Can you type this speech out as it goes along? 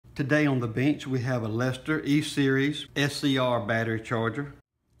Today on the bench we have a Lester E-Series SCR battery charger.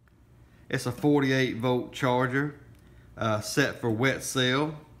 It's a 48 volt charger set for wet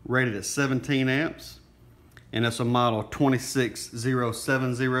cell, rated at 17 amps, and it's a model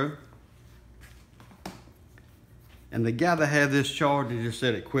 26070. And the guy that had this charger just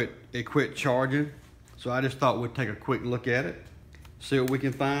said it quit charging, so I just thought we'd take a quick look at it, see what we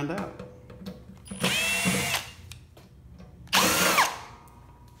can find out.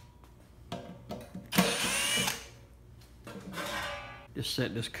 Just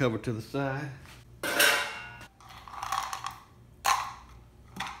set this cover to the side.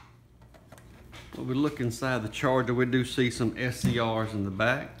 When we look inside the charger, we do see some SCRs in the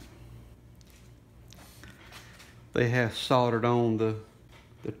back. They have soldered on the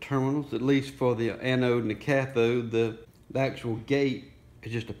terminals, at least for the anode and the cathode. The actual gate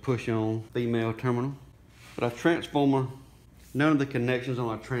is just a push-on female terminal. But our transformer, none of the connections on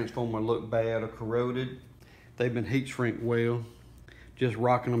our transformer look bad or corroded. They've been heat shrink well. Just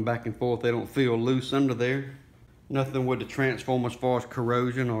rocking them back and forth. They don't feel loose under there. Nothing with the transformer as far as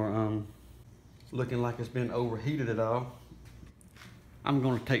corrosion or looking like it's been overheated at all. I'm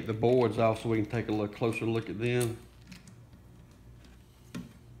going to take the boards off so we can take a look closer look at them.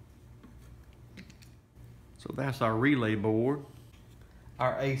 So that's our relay board.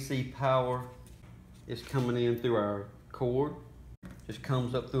 Our AC power is coming in through our cord. Just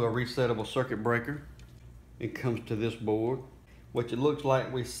comes up through a resettable circuit breaker. It comes to this board, which it looks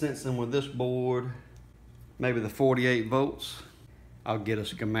like we're sensing with this board, maybe the 48 volts. I'll get a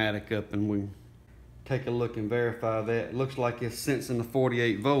schematic up and we take a look and verify that. It looks like it's sensing the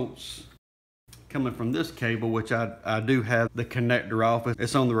 48 volts coming from this cable, which I do have the connector off.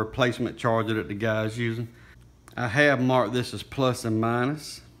 It's on the replacement charger that the guy's using. I have marked this as plus and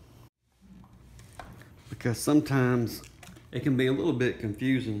minus because sometimes it can be a little bit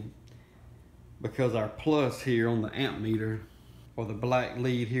confusing because our plus here on the amp meter, or the black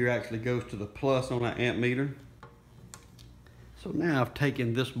lead here, actually goes to the plus on our amp meter. So now I've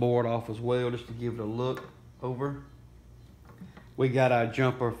taken this board off as well just to give it a look over. We got our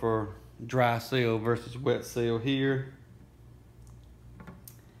jumper for dry cell versus wet cell here.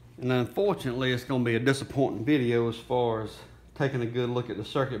 And unfortunately it's going to be a disappointing video as far as taking a good look at the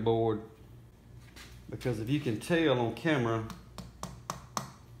circuit board, because if you can tell on camera,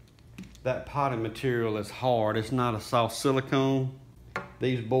 that potting material is hard. It's not a soft silicone.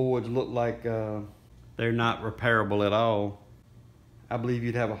 These boards look like they're not repairable at all. I believe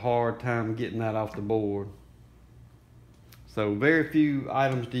you'd have a hard time getting that off the board. So very few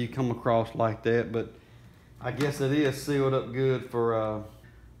items do you come across like that, but I guess it is sealed up good for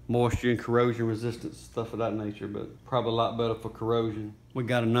moisture and corrosion resistance, stuff of that nature, but probably a lot better for corrosion. We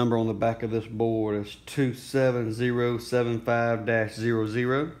got a number on the back of this board. It's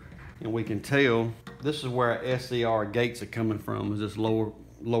 27075-00. And we can tell this is where our SCR gates are coming from, is this lower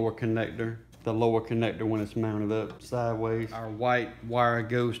connector. The lower connector when it's mounted up sideways. Our white wire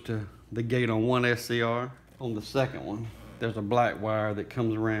goes to the gate on one SCR. On the second one, there's a black wire that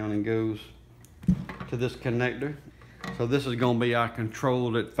comes around and goes to this connector. So this is going to be our control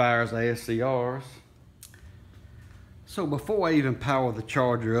that fires the SCRs. So before I even power the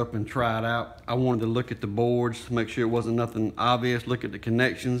charger up and try it out, I wanted to look at the boards to make sure it wasn't nothing obvious. Look at the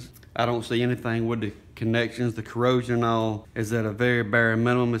connections. I don't see anything with the connections. The corrosion and all is at a very bare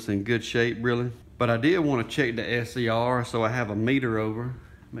minimum. It's in good shape, really. But I did want to check the SCR, so I have a meter over.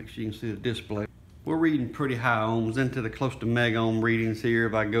 Make sure you can see the display. We're reading pretty high ohms, into the close to mega ohm readings here.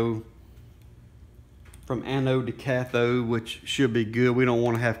 If I go from anode to cathode, which should be good. We don't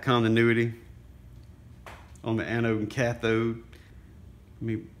want to have continuity on the anode and cathode. I'm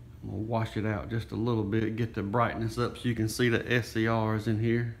gonna wash it out just a little bit, get the brightness up so you can see the SCRs in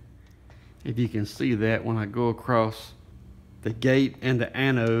here. If you can see that, when I go across the gate and the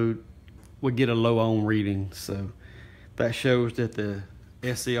anode, we get a low ohm reading. So that shows that the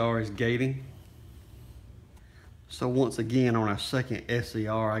SCR is gating. So once again, on our second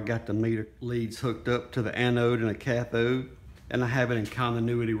SCR, I got the meter leads hooked up to the anode and the cathode, and I have it in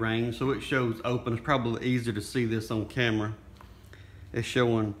continuity range, so it shows open. It's probably easier to see this on camera. It's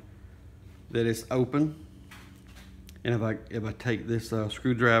showing that it's open. And if I take this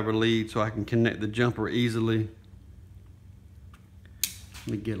screwdriver lead so I can connect the jumper easily, let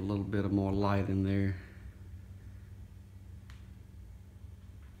me get a little bit of more light in there.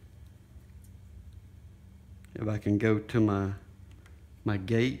 If I can go to my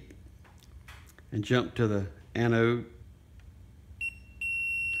gate and jump to the anode,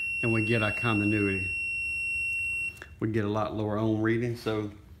 and we get our continuity. We get a lot lower ohm reading,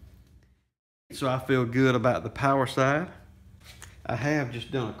 so I feel good about the power side. I have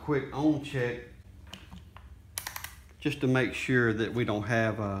just done a quick on check just to make sure that we don't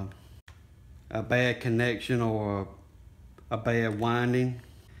have a bad connection or a bad winding,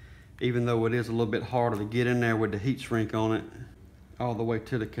 even though it is a little bit harder to get in there with the heat shrink on it all the way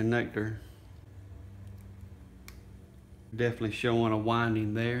to the connector. Definitely showing a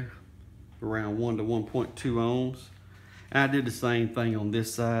winding there around 1 to 1.2 ohms. And I did the same thing on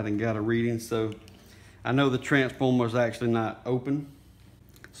this side and got a reading, so I know the transformer is actually not open.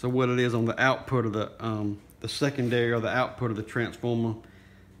 So what it is on the output of the secondary or the output of the transformer,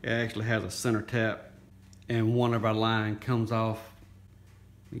 it actually has a center tap, and one of our line comes off.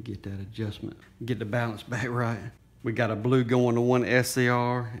 Let me get that adjustment, get the balance back right. We got a blue going to one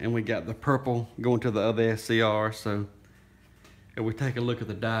SCR, and we got the purple going to the other SCR. So if we take a look at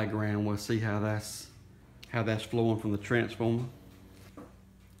the diagram, we'll see how that's flowing from the transformer.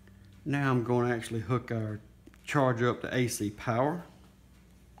 Now I'm going to actually hook our charger up to AC power.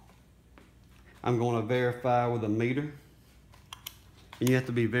 I'm going to verify with a meter. And you have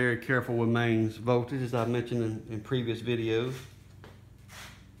to be very careful with mains voltage, as I mentioned in previous videos.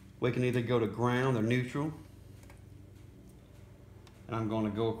 We can either go to ground or neutral. And I'm going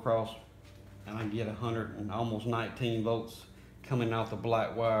to go across, and I get 100 and almost 19 volts coming off the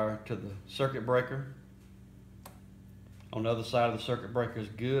black wire to the circuit breaker. On the other side of the circuit breaker is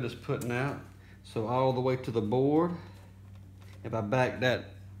good, it's putting out. So all the way to the board. If I back that,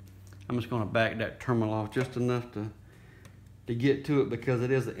 I'm just going to back that terminal off just enough to get to it, because it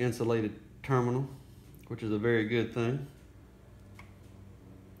is an insulated terminal, which is a very good thing.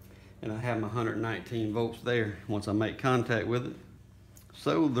 And I have my 119 volts there once I make contact with it.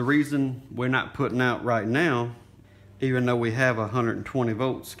 So the reason we're not putting out right now, even though we have 120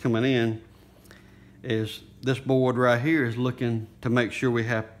 volts coming in, is this board right here is looking to make sure we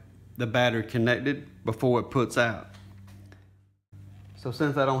have the battery connected before it puts out. So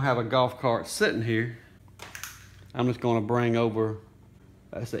since I don't have a golf cart sitting here, I'm just going to bring over,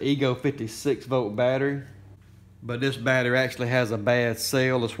 it's an Ego 56 volt battery, but this battery actually has a bad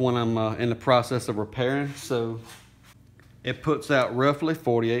cell. It's one I'm in the process of repairing, so it puts out roughly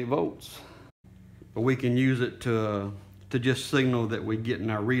 48 volts. But we can use it to just signal that we're getting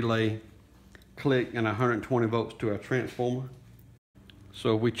our relay click and 120 volts to our transformer.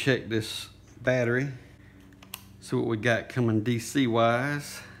 So we check this battery, see what we got coming DC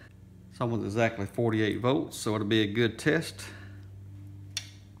wise. It's almost exactly 48 volts, so it'll be a good test.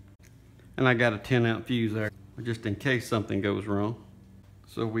 And I got a 10 amp fuse there, just in case something goes wrong.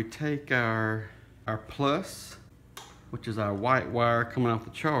 So we take our plus, which is our white wire coming off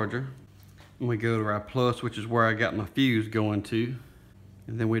the charger, and we go to our plus, which is where I got my fuse going to.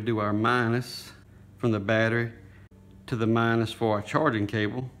 And then we do our minus from the battery to the minus for our charging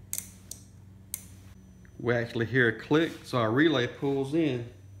cable. We actually hear a click, so our relay pulls in,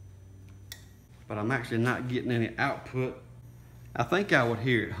 but I'm actually not getting any output. I think I would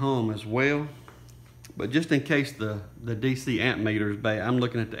hear it hum as well, but just in case the DC amp meter is bad, I'm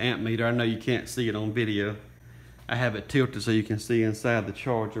looking at the amp meter. I know you can't see it on video. I have it tilted so you can see inside the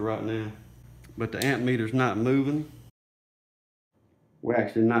charger right now, but the amp meter's not moving. We're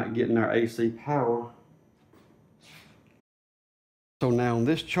actually not getting our AC power. So now on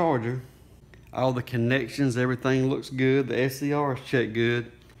this charger, all the connections, everything looks good. The SCR is checked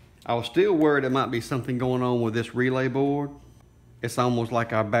good. I was still worried there might be something going on with this relay board. It's almost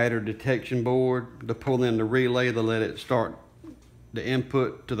like our battery detection board. To pull in the relay to let it start the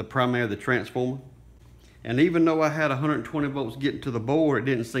input to the primary of the transformer. And even though I had 120 volts getting to the board, it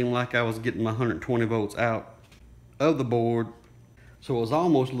didn't seem like I was getting my 120 volts out of the board. So it was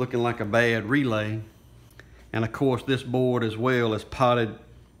almost looking like a bad relay. And of course this board as well is potted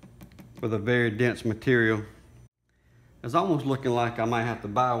with a very dense material. It's almost looking like I might have to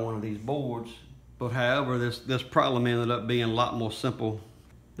buy one of these boards. But however, this problem ended up being a lot more simple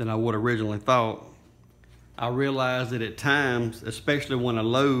than I would originally thought. I realized that at times, especially when a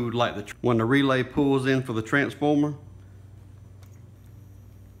load, like when the relay pulls in for the transformer,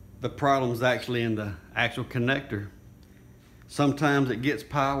 the problem's actually in the actual connector. Sometimes it gets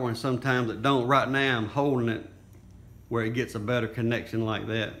power and sometimes it don't. Right now I'm holding it where it gets a better connection like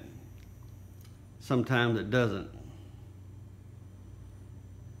that. Sometimes it doesn't.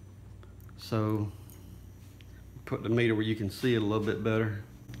 So put the meter where you can see it a little bit better.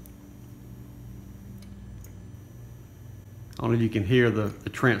 I don't know if you can hear the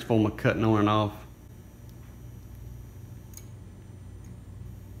transformer cutting on and off.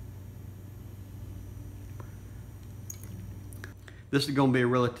 This is going to be a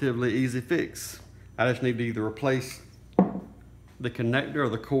relatively easy fix. I just need to either replace the connector or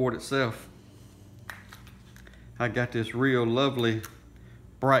the cord itself. I got this real lovely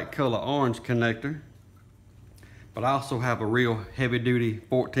bright color orange connector, but I also have a real heavy duty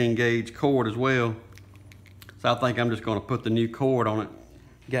 14 gauge cord as well. So I think I'm just gonna put the new cord on it.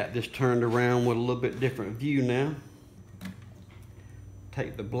 Got this turned around with a little bit different view now.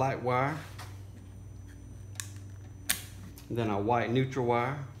 Take the black wire, then a white neutral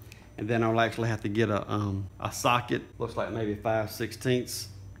wire, and then I'll actually have to get a socket. Looks like maybe 5/16,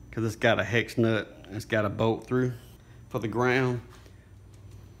 because it's got a hex nut and it's got a bolt through. For the ground,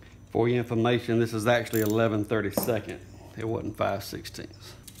 for your information, this is actually 11/32. It wasn't 5/16.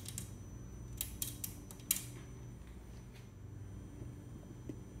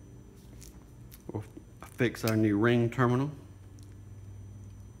 We'll fix our new ring terminal.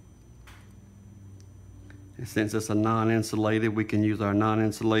 And since it's a non-insulated, we can use our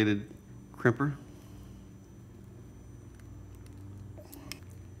non-insulated crimper.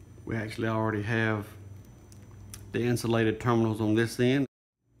 We actually already have the insulated terminals on this end.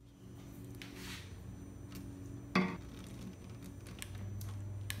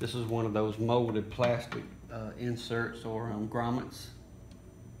 This is one of those molded plastic inserts or grommets.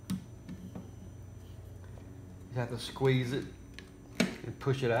 You have to squeeze it and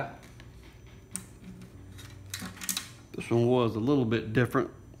push it out. This one was a little bit different.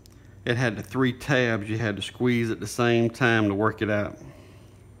 It had the 3 tabs you had to squeeze at the same time to work it out.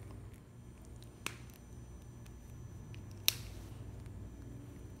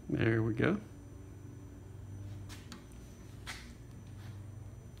 There we go.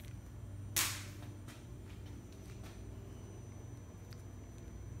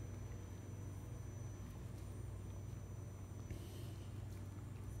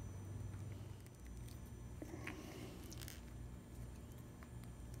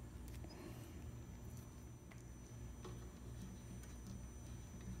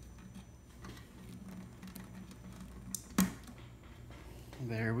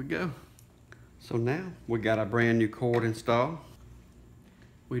 There we go. So now we got a brand new cord installed.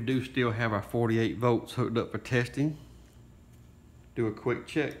 We do still have our 48 volts hooked up for testing. Do a quick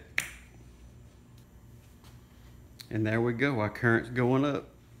check. And there we go, our current's going up.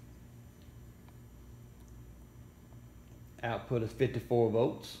 Output is 54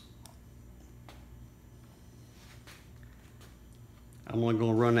 volts. I'm only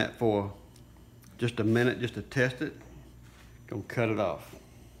gonna run that for just a minute just to test it. Gonna cut it off.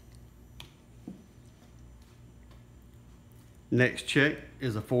 Next check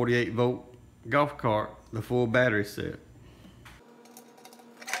is a 48 volt golf cart, the full battery set.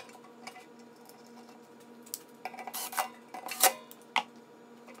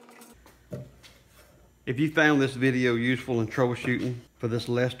 If you found this video useful in troubleshooting for this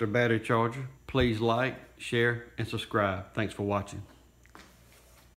Lester battery charger, please like, share, and subscribe. Thanks for watching.